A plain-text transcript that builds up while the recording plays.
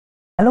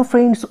Hello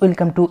friends,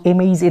 welcome to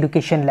এমএইজ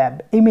education lab.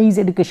 এমএইজ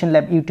education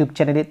lab YouTube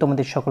চ্যানেলে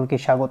তোমাদের সকলকে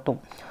স্বাগত।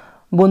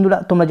 বন্ধুরা,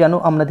 তোমরা জানো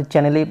আমাদের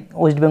চ্যানেলে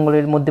ওয়েস্ট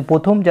বেঙ্গলের মধ্যে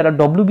প্রথম যারা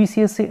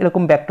WBCS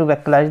এরকম ব্যাক টু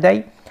ব্যাক ক্লাস দেয়।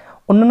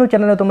 অন্যান্য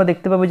চ্যানেলে তোমরা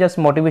দেখতে পাবে জাস্ট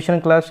মোটিভেশন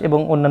ক্লাস এবং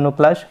অন্যান্য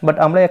ক্লাস, বাট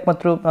আমরা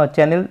একমাত্র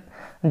চ্যানেল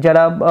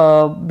যারা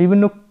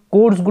বিভিন্ন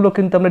কোর্সগুলো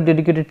কিন্তু আমরা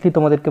ডেডিকেটেডলি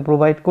তোমাদেরকে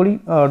প্রোভাইড করি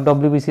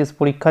WBCS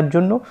পরীক্ষার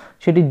জন্য।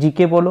 সেটি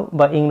জিকে বলো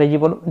বা ইংরেজি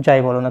বলো,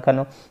 যাই বলো না কেন।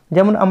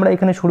 যেমন আমরা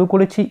এখানে শুরু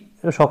করেছি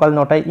সকাল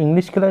 9টায়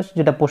ইংলিশ ক্লাস,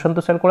 যেটা প্রশান্ত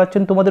স্যার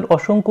করাচ্ছেন। তোমাদের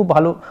অসংখ্য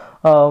ভালো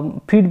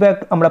ফিডব্যাক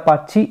আমরা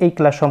পাচ্ছি এই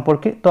ক্লাস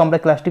সম্পর্কে, তো আমরা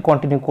ক্লাসটি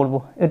কন্টিনিউ করব।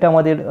 এটা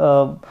আমাদের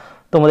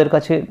তোমাদের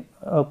কাছে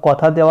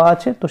কথা দেওয়া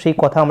আছে, তো সেই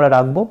কথা আমরা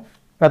রাখবো।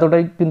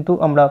 এতটাই কিন্তু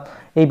আমরা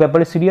এই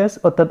ব্যাপারে সিরিয়াস,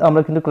 অর্থাৎ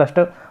আমরা কিন্তু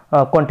ক্লাসটা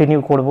কন্টিনিউ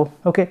করব।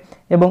 ওকে,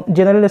 এবং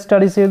জেনারেল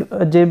স্টাডিজের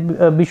যে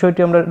বিষয়টি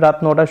আমরা রাত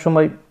 9টার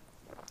সময়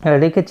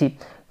রেখেছি,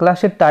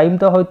 ক্লাসের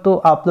টাইমটা হয়তো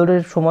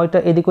আপলোডের সময়টা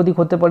এদিক ওদিক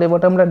হতে পারে,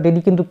 বাট আমরা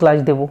ডেলি কিন্তু ক্লাস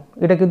দেবো।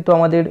 এটা কিন্তু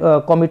আমাদের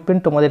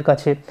কমিটমেন্ট তোমাদের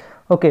কাছে।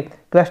 ওকে,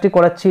 ক্লাসটি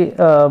করাচ্ছি,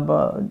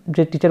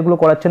 যে টিচারগুলো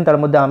করাচ্ছেন তার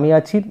মধ্যে আমি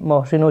আছি,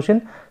 মহসিন হোসেন।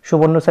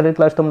 সুবর্ণ স্যারের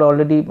ক্লাস তোমরা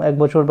অলরেডি 1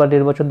 বছর বা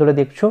 1.5 বছর ধরে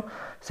দেখছো।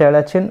 স্যার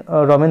আছেন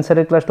রমেন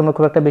স্যারের ক্লাস তোমরা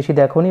খুব একটা বেশি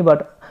দেখোনি, বাট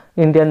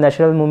ইন্ডিয়ান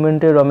ন্যাশনাল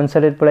মুভমেন্টে রমেন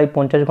স্যারের প্রায়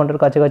 50 ঘন্টার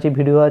কাছাকাছি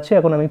ভিডিও আছে,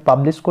 এখন আমি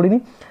পাবলিশ করিনি।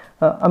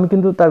 আমি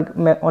কিন্তু তার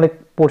অনেক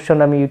পোর্শন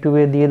আমি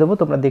ইউটিউবে দিয়ে দেবো,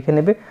 তোমরা দেখে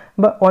নেবে।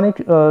 বা অনেক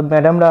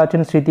ম্যাডামরা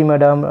আছেন, স্মৃতি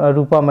ম্যাডাম,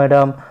 রূপা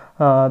ম্যাডাম,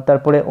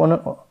 তারপরে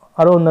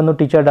আরও অন্যান্য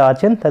টিচাররা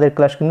আছেন, তাদের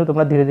ক্লাস কিন্তু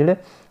তোমরা ধীরে ধীরে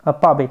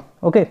পাবে।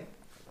 ওকে,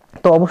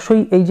 তো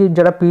অবশ্যই এই যে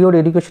যারা পিওর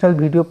এডুকেশনাল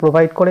ভিডিও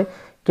প্রোভাইড করে,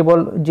 কেবল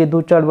যে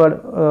 2-4 বার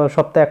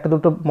সপ্তাহে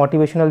 1-2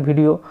 মোটিভেশনাল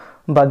ভিডিও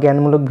বা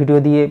জ্ঞানমূলক ভিডিও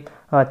দিয়ে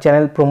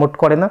চ্যানেল প্রমোট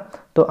করে না।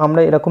 তো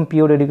আমরা এরকম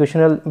পিওর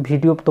এডুকেশনাল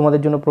ভিডিও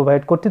তোমাদের জন্য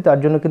প্রোভাইড করছি, তার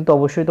জন্য কিন্তু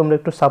অবশ্যই তোমরা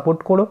একটু সাপোর্ট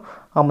করো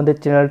আমাদের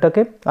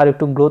চ্যানেলটাকে আর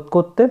একটু গ্রোথ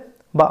করতে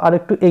বা আর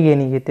একটু এগিয়ে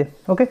নিয়ে যেতে।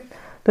 ওকে,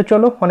 তো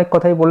চলো, অনেক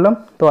কথাই বললাম।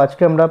 তো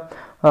আজকে আমরা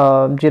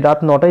যে রাত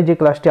 9টায় যে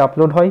ক্লাসটি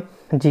আপলোড হয়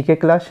জিকে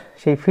ক্লাস,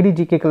 সেই ফ্রি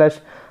জিকে ক্লাস,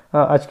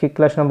 আজকে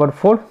class number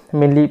 4,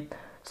 mainly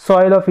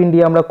soil of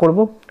India আমরা করব,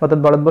 অর্থাৎ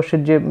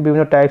ভারতবর্ষের যে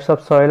বিভিন্ন টাইপস অফ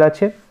সয়েল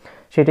আছে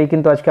সেটাই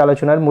কিন্তু আজকে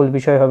আলোচনার মূল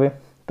বিষয় হবে।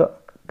 তো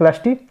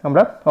ক্লাসটি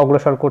আমরা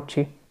অগ্রসর করছি।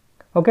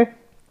 ওকে,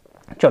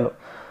 চলো।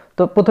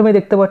 তো প্রথমে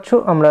দেখতে পাচ্ছ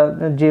আমরা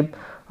যে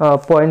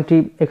পয়েন্টটি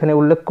এখানে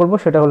উল্লেখ করব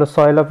সেটা হলো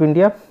soil of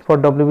India for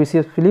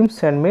WBCS prelims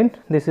and main.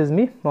 This is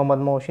me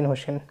Mohsin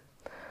Hossain.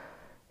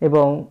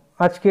 এবং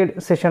আজকের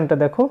সেশনটা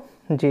দেখো,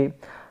 যে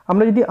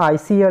আমরা যদি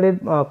ICAR এর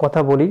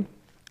কথা বলি,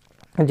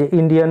 যে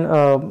ইন্ডিয়ান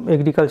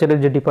এগ্রিকালচারের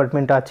যে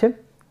ডিপার্টমেন্ট আছে,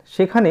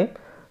 সেখানে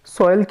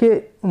সয়েলকে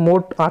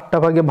মোট 8টা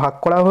ভাগে ভাগ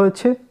করা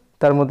হয়েছে।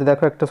 তার মধ্যে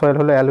দেখো, একটা সয়েল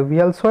হলো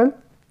অ্যালুভিয়াল সয়েল,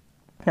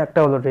 একটা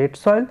হলো রেড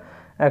সয়েল,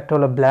 একটা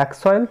হলো black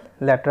soil,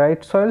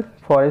 laterite soil,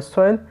 forest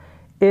soil,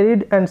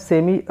 arid and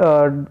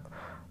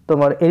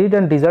তোমার arid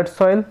and dessert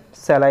soil,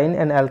 saline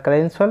and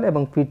alkaline soil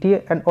এবং PTA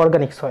অ্যান্ড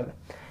অর্গানিক সয়েল।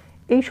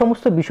 এই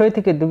সমস্ত বিষয়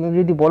থেকে তুমি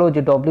যদি বলো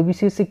যে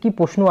WBCS কী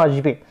প্রশ্ন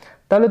আসবে,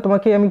 তাহলে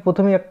তোমাকে আমি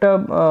প্রথমে একটা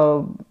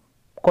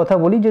কথা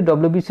বলি যে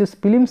WBCS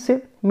প্রিলিমসে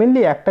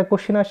মেনলি একটা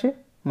কোশ্চেন আসে,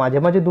 মাঝে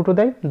মাঝে দুটো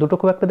দেয়, দুটো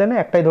খুব একটা দেয় না,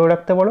 একটাই ধরে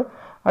রাখতে পারো।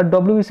 আর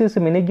WBCS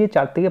মেনে গিয়ে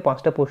 4 থেকে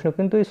 5টা প্রশ্ন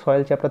কিন্তু এই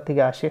সয়েল চ্যাপ্টার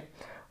থেকে আসে।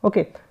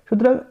 ওকে,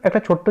 সুতরাং একটা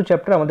ছোট্ট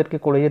চ্যাপ্টার আমাদেরকে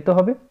করে যেতে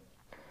হবে।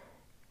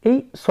 এই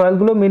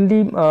সয়েলগুলো মেনলি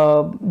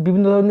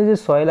বিভিন্ন ধরনের যে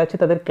সয়েল আছে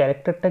তাদের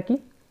ক্যারেক্টারটা কি,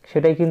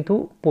 সেটাই কিন্তু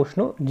প্রশ্ন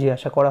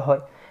জিজ্ঞাসা করা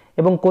হয়।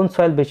 এবং কোন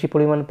সয়েল বেশি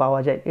পরিমাণ পাওয়া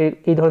যায়,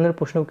 এই ধরনের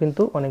প্রশ্নও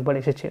কিন্তু অনেকবার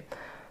এসেছে।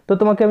 তো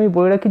তোমাকে আমি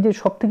বলে রাখি যে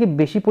সবথেকে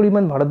বেশি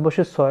পরিমাণ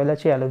ভারতবর্ষের সয়েল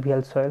আছে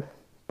অ্যালুভিয়াল সয়েল,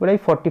 প্রায়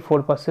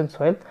 44%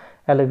 সয়েল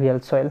অ্যালুভিয়াল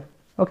সয়েল।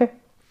 ওকে,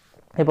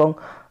 এবং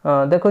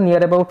দেখো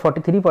নিয়ার অ্যাবাউট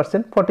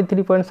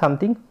 43 পয়েন্ট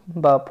সামথিং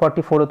বা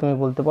 44ও তুমি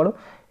বলতে পারো,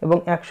 এবং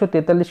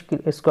 143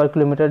 স্কোয়ার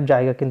কিলোমিটার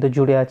জায়গা কিন্তু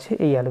জুড়ে আছে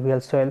এই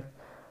অ্যালুভিয়াল সয়েল।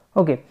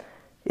 ওকে,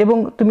 এবং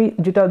তুমি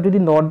যেটা যদি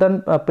নর্দার্ন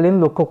প্লেন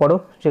লক্ষ্য করো,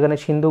 যেখানে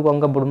সিন্ধু,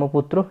 গঙ্গা,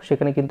 ব্রহ্মপুত্র,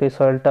 সেখানে কিন্তু এই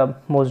সয়েলটা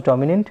মোস্ট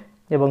ডমিনেন্ট।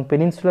 এবং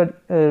পেনিনসুলার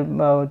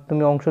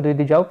তুমি অংশ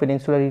যদি যাও,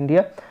 পেনিনসুলার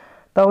ইন্ডিয়া,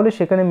 তাহলে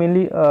সেখানে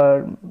মেনলি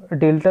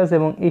ডেল্টাস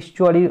এবং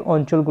ইস্চুয়ারি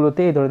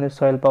অঞ্চলগুলোতে এই ধরনের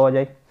সয়েল পাওয়া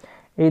যায়।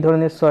 এই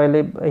ধরনের সয়েলে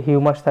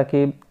হিউমাস থাকে,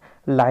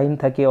 লাইন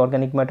থাকে,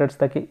 অর্গানিক ম্যাটার্স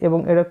থাকে, এবং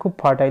এরা খুব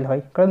ফার্টাইল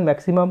হয়, কারণ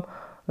ম্যাক্সিমাম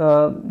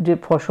যে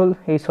ফসল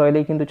এই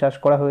সয়েলেই কিন্তু চাষ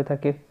করা হয়ে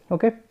থাকে।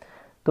 ওকে,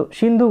 তো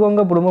সিন্ধু,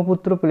 গঙ্গা,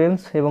 ব্রহ্মপুত্র প্লেন্স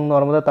এবং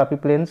নর্মদা, তাপি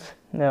প্লেন্স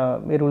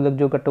এর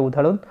উল্লেখযোগ্য একটা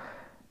উদাহরণ।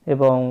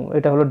 এবং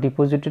এটা হলো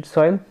ডিপোজিটেড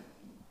সয়েল,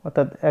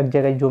 অর্থাৎ এক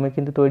জায়গায় জমে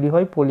কিন্তু তৈরি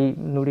হয়, পলি,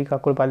 নুড়ি,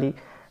 কাকর, বালি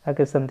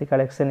একের স্থান থেকে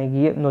আরেকস্থানে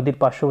গিয়ে নদীর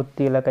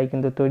পার্শ্ববর্তী এলাকায়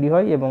কিন্তু তৈরি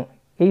হয়। এবং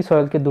এই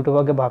সয়েলকে দুটো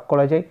ভাগে ভাগ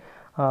করা যায়,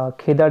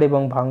 খেদার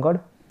এবং ভাঙ্গর।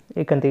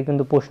 এখান থেকে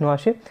কিন্তু প্রশ্ন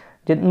আসে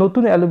যে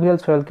নতুন অ্যালুভিয়াল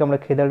সয়েলকে আমরা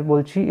খেদার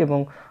বলছি, এবং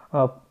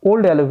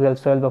ওল্ড অ্যালুভিয়াল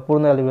সয়েল বা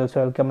পুরনো অ্যালুভিয়াল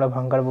সয়েলকে আমরা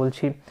ভাঙ্গার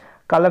বলছি।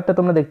 কালারটা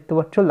তোমরা দেখতে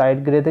পাচ্ছ লাইট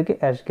গ্রে থেকে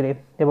অ্যাশ গ্রে।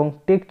 এবং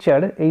টেক্সচার,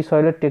 এই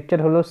সয়েলের টেক্সচার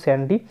হলো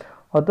স্যান্ডি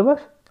অথবা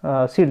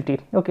সিল্টি।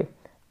 ওকে,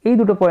 এই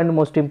দুটো পয়েন্ট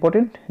মোস্ট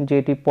ইম্পর্টেন্ট, যে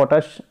এটি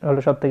পটাশ হলো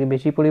সব থেকে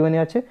বেশি পরিমাণে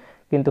আছে,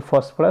 কিন্তু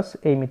ফসফরাস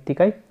এই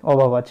মৃত্তিকায়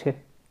অভাব আছে।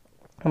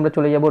 আমরা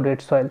চলে যাব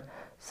red soil.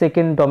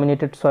 Second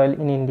dominated soil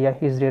in India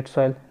is red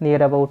soil,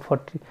 near about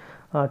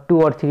 2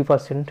 or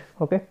 3%।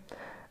 ওকে,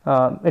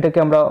 এটাকে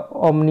আমরা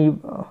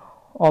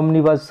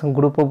অমনিভাস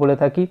গ্রুপও বলে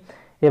থাকি,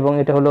 এবং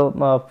এটা হলো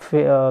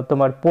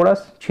তোমার পোরাস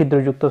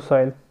ছিদ্রযুক্ত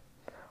সয়েল।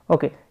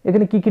 ওকে,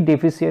 এখানে কি কি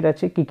ডেফিসিয়েন্ট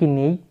আছে, কি কি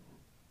নেই,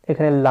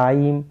 এখানে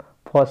লাইম,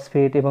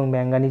 ফসফেট এবং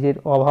ম্যাঙ্গানিজের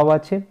অভাব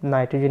আছে,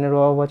 নাইট্রোজেনের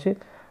অভাব আছে,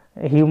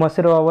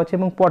 হিউমাসের অভাব আছে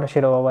এবং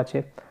পটাশের অভাব আছে।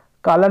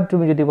 কালার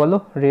তুমি যদি বলো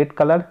রেড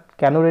কালার,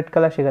 কেন রেড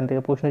কালার সেখান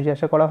থেকে প্রশ্ন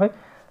জিজ্ঞাসা করা হয়,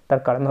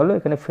 তার কারণ হলো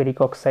এখানে ফেরিক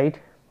অক্সাইড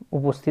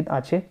উপস্থিত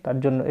আছে, তার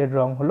জন্য এর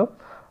রং হলো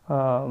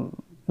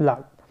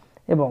লাল।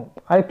 এবং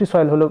আরেকটি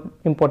সয়েল হলো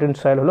ইম্পর্টেন্ট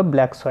সয়েল হলো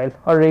ব্ল্যাক সয়েল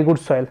আর regur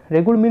soil.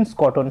 Regur means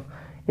cotton,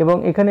 এবং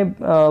এখানে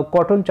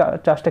কটন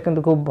চাষটা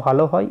কিন্তু খুব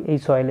ভালো হয় এই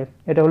সয়েলে।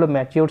 এটা হলো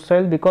ম্যাচিওর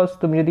সয়েল, বিকজ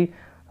তুমি যদি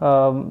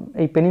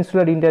এই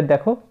পেনিনসুলার ইন্ডিয়া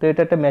দেখো তো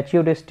এটা একটা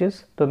ম্যাচিওর স্টেজ,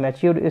 তো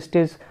ম্যাচিওর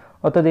স্টেজ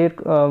অর্থাৎ এর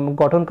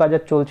গঠন কাজ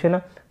আর চলছে না,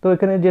 তো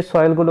এখানে যে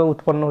সয়েলগুলো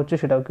উৎপন্ন হচ্ছে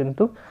সেটাও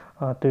কিন্তু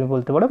তুমি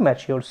বলতে পারো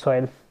ম্যাচিওর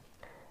সয়েল।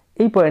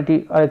 এই পয়েন্টটি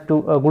আরেকটু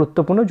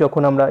গুরুত্বপূর্ণ,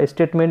 যখন আমরা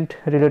স্টেটমেন্ট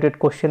রিলেটেড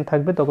কোশ্চেন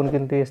থাকবে তখন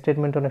কিন্তু এই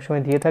স্টেটমেন্ট অনেক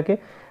সময় দিয়ে থাকে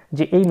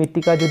যে এই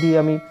মৃত্তিকা যদি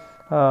আমি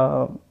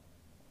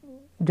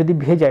যদি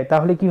ভেজাই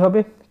তাহলে কি হবে,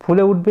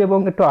 ফুলে উঠবে এবং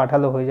একটু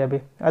আঠালো হয়ে যাবে,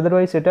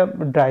 আদারওয়াইজ এটা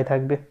ড্রাই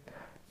থাকবে,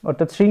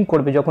 অর্থাৎ শ্রিঙ্ক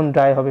করবে, যখন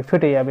ড্রাই হবে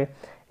ফেটে যাবে,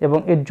 এবং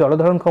এর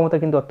জলধারণ ক্ষমতা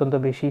কিন্তু অত্যন্ত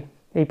বেশি।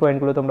 এই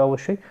পয়েন্টগুলো তোমরা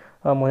অবশ্যই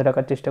মনে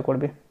রাখার চেষ্টা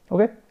করবে।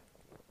 ওকে,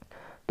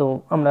 তো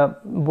আমরা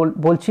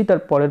বলছি তার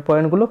পরের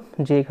পয়েন্টগুলো,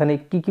 যে এখানে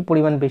কি কি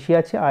পরিমাণ বেশি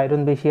আছে।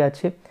 আয়রন বেশি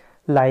আছে,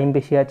 লাইম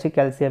বেশি আছে,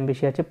 ক্যালসিয়াম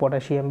বেশি আছে,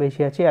 পটাশিয়াম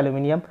বেশি আছে,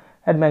 অ্যালুমিনিয়াম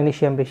অ্যান্ড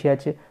ম্যাগনেসিয়াম বেশি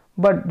আছে।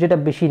 বাট যেটা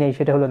বেশি নেই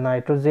সেটা হলো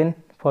নাইট্রোজেন,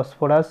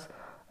 ফসফরাস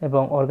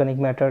এবং অর্গানিক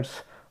ম্যাটার্স।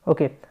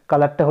 ওকে,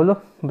 কালারটা হলো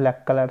ব্ল্যাক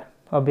কালার,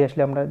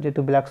 অবভিয়াসলি আমরা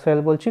যেহেতু ব্ল্যাক সয়েল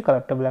বলছি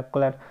কালারটা black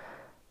colour.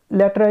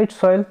 Laterite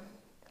soil,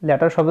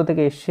 letter শব্দ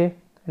থেকে এসছে,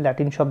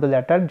 ল্যাটিন শব্দ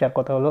ল্যাটার, যার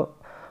কথা হলো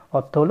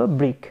অর্থ হলো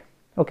ব্রিক।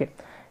 ওকে,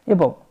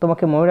 এবং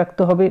তোমাকে মনে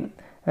রাখতে হবে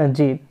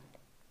যে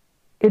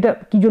এটা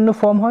কি জন্য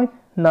ফর্ম হয়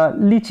না,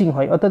 লিচিং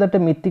হয়, অর্থাৎ একটা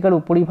মৃত্তিকার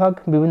উপরিভাগ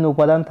বিভিন্ন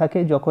উপাদান থাকে,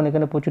 যখন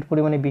এখানে প্রচুর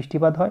পরিমাণে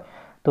বৃষ্টিপাত হয়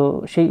তো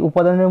সেই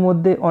উপাদানের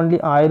মধ্যে অনলি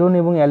আয়রন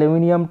এবং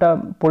অ্যালুমিনিয়ামটা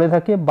পড়ে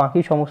থাকে, বাকি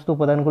সমস্ত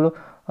উপাদানগুলো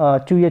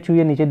চুইয়ে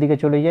চুইয়ে নিচের দিকে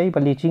চলে যায় বা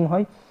লিচিং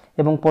হয়,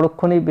 এবং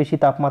পরক্ষণে বেশি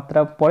তাপমাত্রা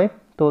পড়ে।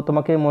 তো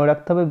তোমাকে মনে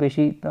রাখতে হবে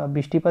বেশি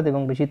বৃষ্টিপাত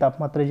এবং বেশি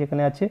তাপমাত্রা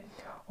যেখানে আছে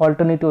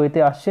অল্টারনেট ওয়েতে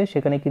আসছে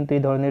সেখানে কিন্তু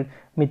এই ধরনের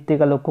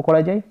মৃত্তিকা লক্ষ্য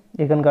করা যায়।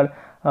 এখানকার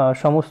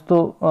সমস্ত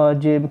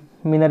যে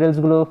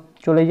মিনারেলসগুলো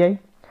চলে যায়,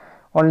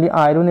 অনলি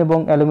আয়রন এবং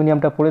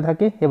অ্যালুমিনিয়ামটা পড়ে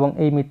থাকে এবং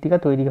এই মৃত্তিকা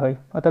তৈরি হয়,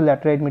 অর্থাৎ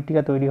ল্যাটেরাইট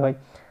মৃত্তিকা তৈরি হয়।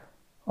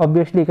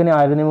 অবভিয়াসলি এখানে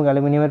আয়রন এবং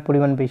অ্যালুমিনিয়ামের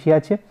পরিমাণ বেশি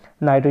আছে,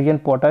 নাইট্রোজেন,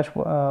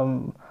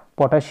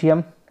 পটাশিয়াম,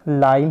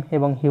 লাইম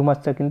এবং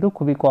হিউমাসটা কিন্তু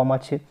খুবই কম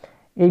আছে।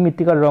 এই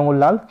মৃত্তিকার রঙও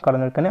লাল, কারণ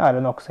এখানে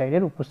আয়রন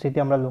অক্সাইডের উপস্থিতি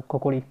আমরা লক্ষ্য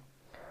করি।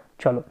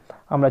 চলো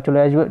আমরা চলে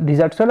আসবো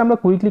ডিজার্ট সয়েল। আমরা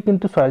কুইকলি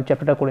কিন্তু সয়েল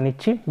চ্যাপ্টারটা করে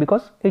নিচ্ছি,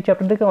 বিকজ এই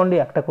চ্যাপ্টার থেকে অনলি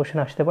একটা কোশ্চেন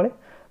আসতে পারে,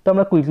 তো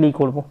আমরা কুইকলিই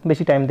করব,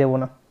 বেশি টাইম দেবো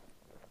না।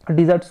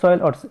 Dessert soil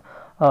or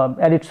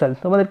arid soil.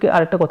 তোমাদেরকে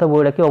আরেকটা কথা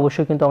বলে রাখি,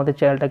 অবশ্যই কিন্তু আমাদের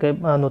চ্যানেলটাকে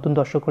নতুন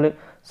দর্শক হলে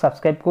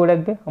সাবস্ক্রাইব করে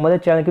রাখবে। আমাদের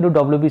চ্যানেল কিন্তু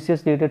WBCS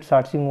related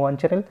searching one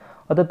channel,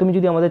 অর্থাৎ তুমি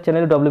যদি আমাদের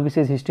চ্যানেলে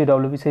WBCS হিস্ট্রি,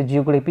 WBCS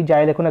জিওগ্রাফি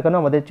যাই দেখো না কেন,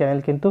 আমাদের চ্যানেল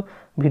কিন্তু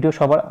ভিডিও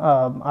সবার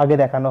আগে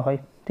দেখানো হয়,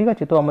 ঠিক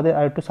আছে? তো আমাদের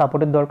আর একটু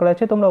সাপোর্টের দরকার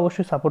আছে, তোমরা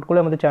অবশ্যই সাপোর্ট করে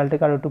আমাদের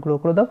চ্যানেলটাকে আরও একটু গ্রো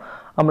করে দাও।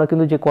 আমরা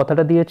কিন্তু যে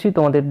কথাটা দিয়েছি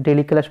তোমাদের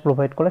ডেলি ক্লাস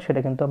প্রোভাইড করা, সেটা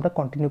কিন্তু আমরা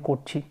কন্টিনিউ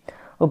করছি।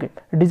 ওকে,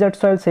 ডিজার্ট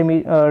সয়েল,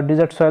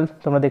 ডিজার্ট সয়েল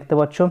তোমরা দেখতে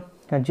পাচ্ছ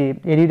যে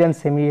এরিড অ্যান্ড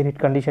সেমি এরিড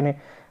কন্ডিশনে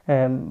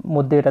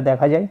মধ্যে এটা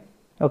দেখা যায়।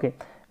 ওকে,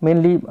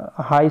 মেনলি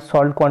হাই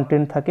সল্ট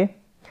কন্টেন্ট থাকে,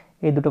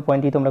 এই দুটো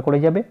পয়েন্টই তোমরা করে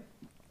যাবে,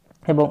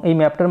 এবং এই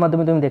ম্যাপটার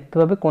মাধ্যমে তুমি দেখতে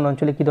পাবে কোন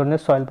অঞ্চলে কী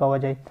ধরনের সয়েল পাওয়া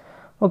যায়।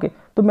 ওকে,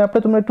 তো ম্যাপটা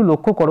তোমরা একটু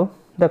লক্ষ্য করো,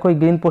 দেখো এই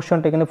গ্রিন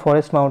পোর্শনটা এখানে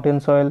ফরেস্ট মাউন্টেন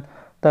সয়েল,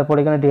 তারপর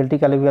এখানে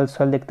ডেল্টিক অ্যালুভিয়াল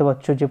সয়েল দেখতে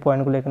পাচ্ছ, যে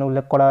পয়েন্টগুলো এখানে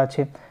উল্লেখ করা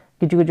আছে।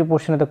 কিছু কিছু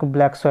পোর্শনে দেখো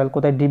ব্ল্যাক সয়েল,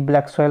 কোথায় ডিপ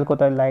ব্ল্যাক সয়েল,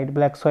 কোথায় লাইট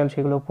ব্ল্যাক সয়েল,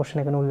 সেগুলো পোর্শন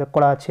এখানে উল্লেখ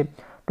করা আছে।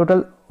 টোটাল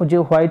যে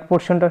হোয়াইট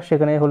পোর্শনটা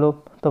সেখানে হলো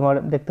তোমার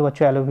দেখতে পাচ্ছ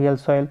অ্যালুভিয়াল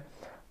সয়েল।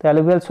 তো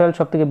অ্যালুভিয়াল সয়েল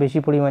সব থেকে বেশি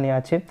পরিমাণে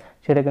আছে,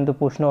 সেটা কিন্তু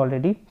প্রশ্ন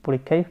অলরেডি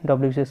পরীক্ষায়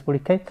WBCS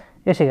পরীক্ষায়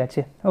এসে গেছে।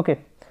 ওকে,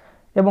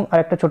 এবং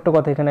আরেকটা ছোট্ট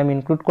কথা এখানে আমি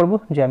ইনক্লুড করব,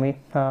 যে আমি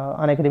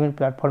আনএকাডেমির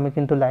প্ল্যাটফর্মে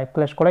কিন্তু লাইভ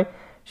ক্লাস করাই,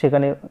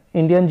 সেখানে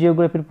ইন্ডিয়ান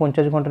জিওগ্রাফির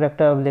 50 ঘন্টার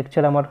একটা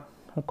লেকচার আমার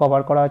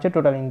কভার করা আছে,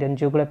 টোটাল ইন্ডিয়ান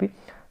জিওগ্রাফি।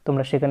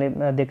 তোমরা সেখানে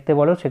দেখতে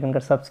বলো,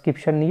 সেখানকার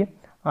সাবস্ক্রিপশান নিয়ে,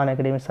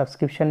 আনএকাডেমির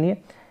সাবস্ক্রিপশান নিয়ে,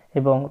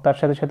 এবং তার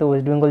সাথে সাথে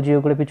ওয়েস্ট বেঙ্গল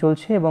জিওগ্রাফি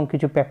চলছে এবং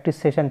কিছু প্র্যাকটিস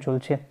সেশন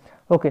চলছে।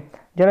 ওকে,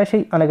 যারা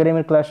সেই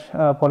আনএকাডেমির ক্লাস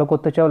ফলো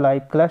করতে চাও,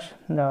 লাইভ ক্লাস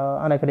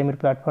আনএকাডেমির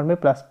প্ল্যাটফর্মে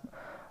প্লাস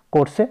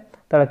কোর্সে,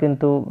 তারা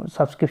কিন্তু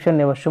সাবস্ক্রিপশান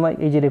নেওয়ার সময়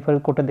এই যে রেফারেল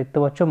কোডটা দেখতে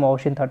পাচ্ছ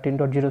Mohasin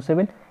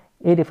 13.07,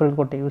 এই রেফারেল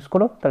কোডটা ইউজ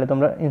করো, তাহলে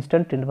তোমরা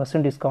ইনস্ট্যান্ট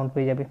 10% ডিসকাউন্ট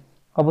পেয়ে যাবে।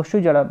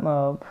 অবশ্যই যারা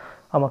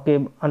আমাকে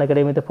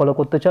আনএকাডেমিতে ফলো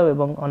করতে চাও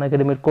এবং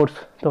আনএকাডেমির কোর্স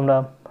তোমরা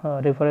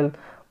রেফারেল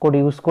কোড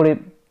ইউজ করে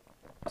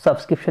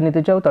সাবস্ক্রিপশান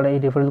নিতে চাও, তারা এই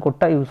রেফারেল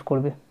কোডটা ইউজ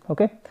করবে।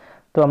 ওকে,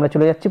 তো আমরা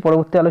চলে যাচ্ছি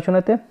পরবর্তী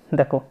আলোচনাতে।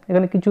 দেখো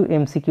এখানে কিছু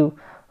MCQ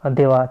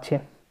দেওয়া আছে।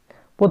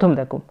 প্রথম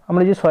দেখো,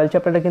 আমরা যে সয়েল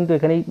চ্যাপ্টারটা কিন্তু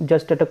এখানেই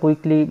জাস্ট একটা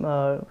কুইকলি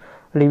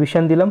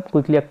রিভিশন দিলাম,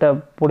 কুইকলি একটা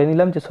পড়ে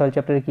নিলাম যে সয়েল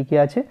চ্যাপ্টারে কী কী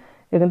আছে।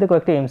 এখান থেকে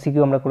কয়েকটা MCQ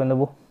আমরা করে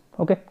নেব।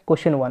 ওকে,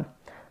 question 1,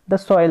 the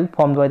soil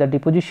formed by the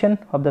deposition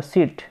of the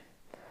silt.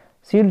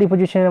 Silt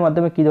ডিপোজিশনের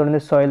মাধ্যমে কী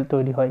ধরনের সয়েল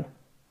তৈরি হয়?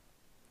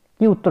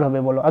 কি উত্তর হবে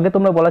বলো, আগে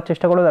তোমরা বলার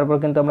চেষ্টা করো, তারপর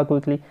কিন্তু আমরা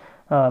কুইকলি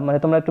মানে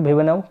তোমরা একটু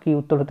ভেবে নাও কি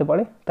উত্তর হতে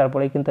পারে,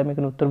 তারপরেই কিন্তু আমি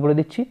এখানে উত্তর বলে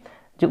দিচ্ছি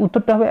যে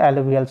উত্তরটা হবে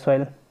অ্যালুভিয়াল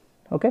সয়েল।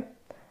 ওকে,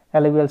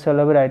 অ্যালুভিয়াল সয়েল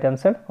হবে রাইট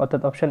অ্যান্সার,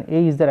 অর্থাৎ option A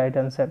is the right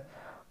answer.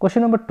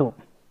 Question number 2,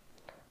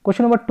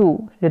 question number 2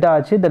 যেটা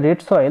আছে, the red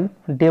soil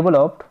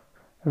developed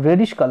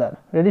radish colour.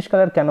 Radish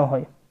colour কেন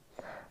হয়?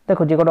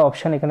 দেখো যে কটা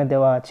অপশান এখানে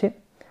দেওয়া আছে,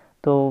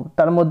 তো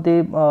তার মধ্যে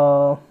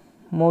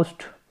মোস্ট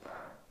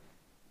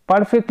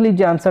পারফেক্টলি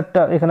যে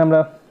আনসারটা এখানে আমরা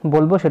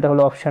বলবো সেটা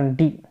হলো option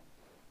D.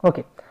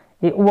 Okay,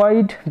 a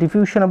wide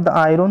diffusion of the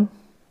iron,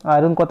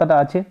 iron কথাটা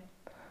আছে,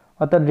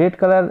 অর্থাৎ রেড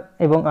কালার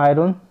এবং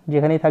আয়রন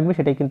যেখানেই থাকবে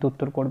সেটাই কিন্তু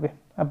উত্তর করবে,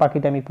 আর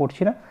বাকিটা আমি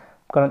পড়ছি না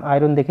কারণ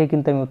আয়রন দেখেই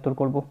কিন্তু আমি উত্তর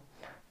করব।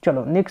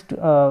 চলো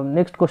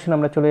নেক্সট কোশ্চেন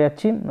আমরা চলে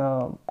যাচ্ছি,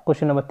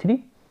 কোশ্চেন নাম্বার 3,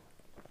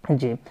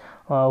 যে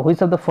which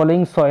of the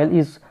following soil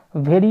is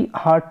very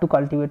hard to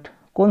cultivate.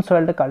 কোন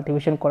সয়েলটা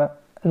কাল্টিভেশন করা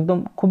একদম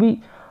খুবই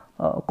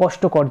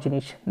কষ্টকর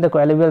জিনিস? দেখো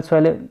অ্যালুভিয়াল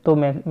সয়েলে তো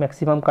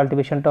ম্যাক্সিমাম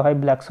কাল্টিভেশনটা হয়,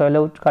 ব্ল্যাক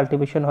সয়েলেও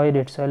কাল্টিভেশন হয়,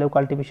 রেড সয়েলেও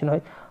কাল্টিভেশন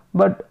হয়,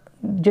 বাট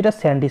যেটা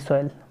স্যান্ডি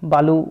সয়েল,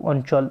 বালু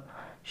অঞ্চল,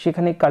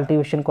 সেখানে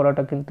কাল্টিভেশন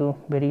করাটা কিন্তু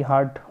ভেরি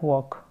হার্ড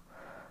ওয়ার্ক,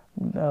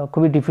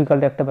 খুবই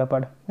ডিফিকাল্ট একটা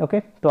ব্যাপার। ওকে,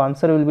 তো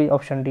answer will be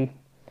option D.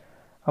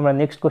 আমরা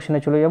নেক্সট কোশ্চেনে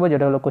চলে যাব,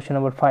 যেটা হলো question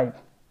number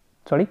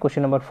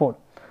 4,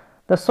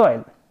 the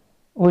soil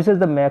which is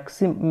the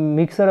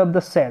mixture of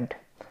the sand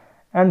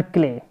and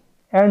clay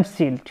and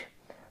silt।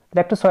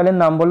 একটা সয়েলের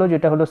নাম বলো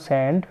যেটা হলো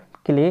স্যান্ড,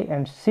 ক্লে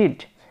অ্যান্ড সিল্ট,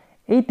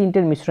 এই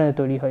তিনটের মিশ্রণে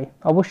তৈরি হয়।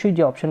 অবশ্যই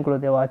যে অপশানগুলো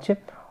দেওয়া আছে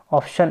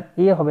অপশান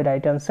এ হবে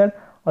রাইট অ্যান্সার,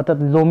 অর্থাৎ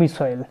লোমি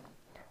সয়েল।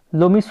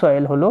 লোমি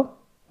সয়েল হলো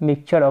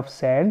mixture of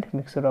sand,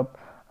 mixture of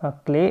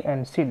clay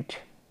and silt.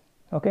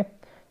 ওকে,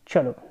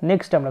 চলো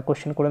নেক্সট আমরা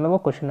কোশ্চেন করে নেব,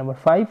 কোশ্চেন নাম্বার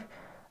 5,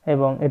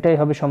 এবং এটাই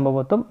হবে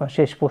সম্ভবত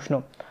শেষ প্রশ্ন।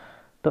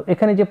 তো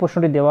এখানে যে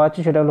প্রশ্নটি দেওয়া আছে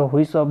সেটা হলো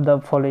which of the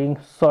following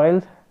soil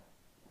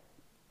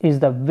is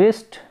the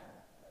best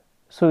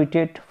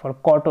suited for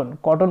cotton.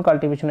 Cotton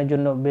কাল্টিভেশনের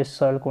জন্য বেস্ট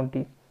সয়েল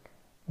কোনটি?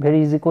 ভেরি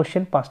ইজি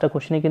কোশ্চেন, 5টা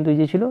কোশ্চেনই কিন্তু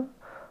ইজি ছিল।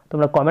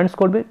 তোমরা কমেন্টস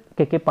করবে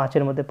কে কে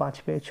 5-এর মধ্যে 5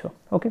 পেয়েছো।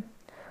 ওকে,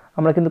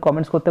 আমরা কিন্তু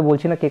কমেন্টস করতে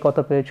বলছি না কে কত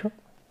পেয়েছো,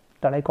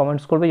 তারাই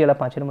কমেন্টস করবে যারা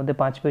 5-এর মধ্যে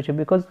 5 পেয়েছো,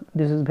 because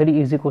this is very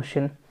easy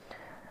question.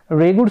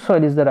 রেগুড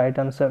soil is the right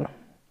answer.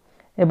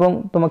 এবং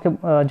তোমাকে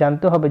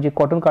জানতে হবে যে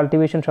কটন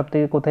কাল্টিভেশন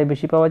সবথেকে কোথায়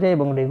বেশি পাওয়া যায়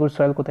এবং রেগুড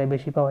সয়েল কোথায়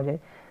বেশি পাওয়া যায়।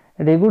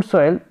 রেগুড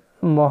সয়েল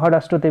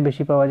মহারাষ্ট্রতে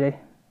বেশি পাওয়া যায়,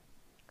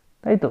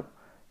 তাই তো,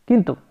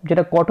 কিন্তু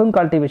যেটা কটন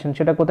কাল্টিভেশন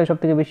সেটা কোথায়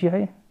সবথেকে বেশি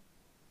হয়?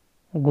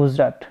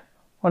 গুজরাট।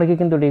 অনেকে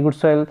কিন্তু রেগুড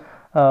সয়েল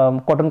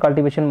কটন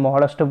কাল্টিভেশন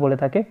মহারাষ্ট্র বলে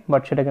থাকে,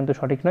 বাট সেটা কিন্তু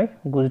সঠিক নয়,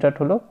 গুজরাট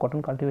হলো কটন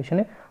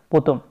কাল্টিভেশনে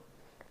প্রথম।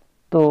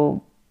 তো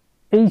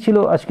এই ছিল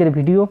আজকের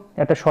ভিডিও,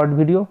 একটা short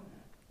video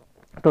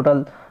total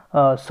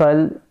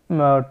soil,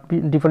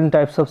 different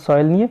types of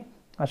soil নিয়ে।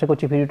 আশা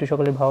করছি ভিডিওটি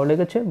সকলের ভালো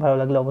লেগেছে, ভালো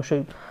লাগলে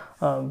অবশ্যই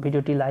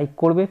ভিডিওটি লাইক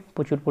করবে,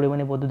 প্রচুর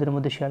পরিমাণে বন্ধুদের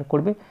মধ্যে শেয়ার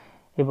করবে,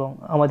 এবং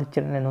আমাদের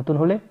চ্যানেলে নতুন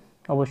হলে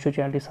অবশ্যই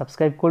চ্যানেলটি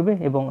সাবস্ক্রাইব করবে।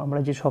 এবং আমরা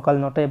যে সকাল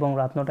 9টায় এবং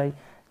রাত 9টায়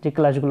যে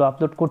ক্লাসগুলো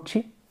আপলোড করছি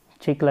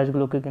সেই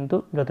ক্লাসগুলোকে কিন্তু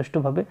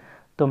যথেষ্টভাবে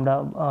তোমরা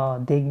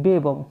দেখবে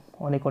এবং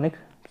অনেক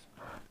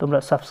তোমরা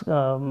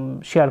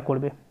শেয়ার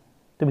করবে।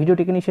 তো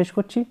ভিডিওটিকে নিয়ে শেষ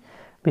করছি।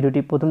 ভিডিওটি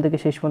প্রথম থেকে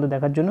শেষ পর্যন্ত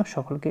দেখার জন্য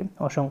সকলকে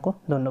অসংখ্য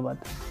ধন্যবাদ।